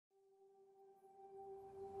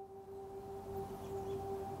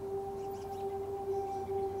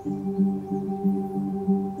Discover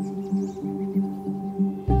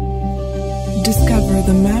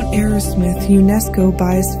the Mount Arrowsmith UNESCO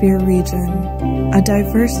Biosphere region, a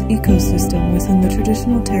diverse ecosystem within the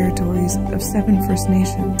traditional territories of 7 First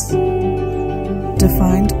Nations,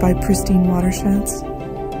 defined by pristine watersheds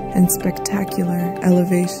and spectacular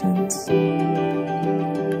elevations.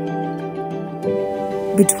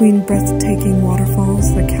 Between breathtaking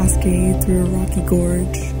waterfalls that cascade through a rocky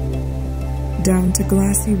gorge, down to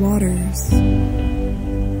glassy waters,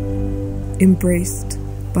 embraced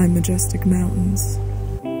by majestic mountains.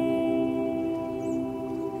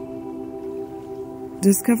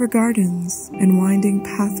 Discover gardens and winding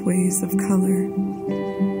pathways of color.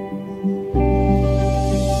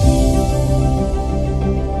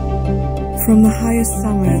 From the highest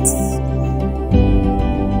summits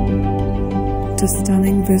to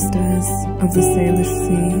stunning vistas of the Salish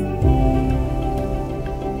Sea,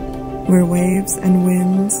 where waves and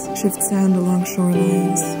winds shift sand along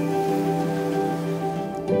shorelines.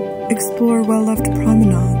 Explore well-loved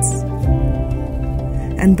promenades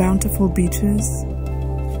and bountiful beaches.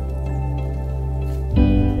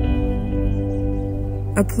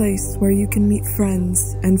 A place where you can meet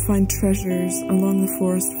friends and find treasures along the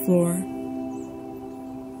forest floor,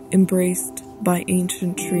 embraced by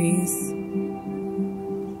ancient trees.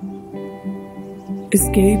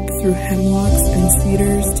 Escape through hemlocks and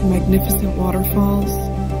cedars to magnificent waterfalls.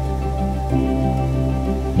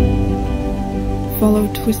 Follow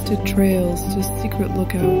twisted trails to secret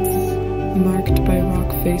lookouts marked by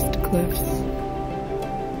rock-faced cliffs.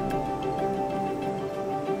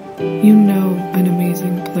 You know an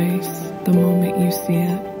amazing place the moment you see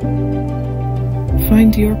it.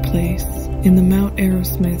 Find your place in the Mount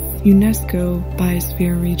Arrowsmith UNESCO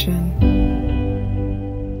Biosphere region.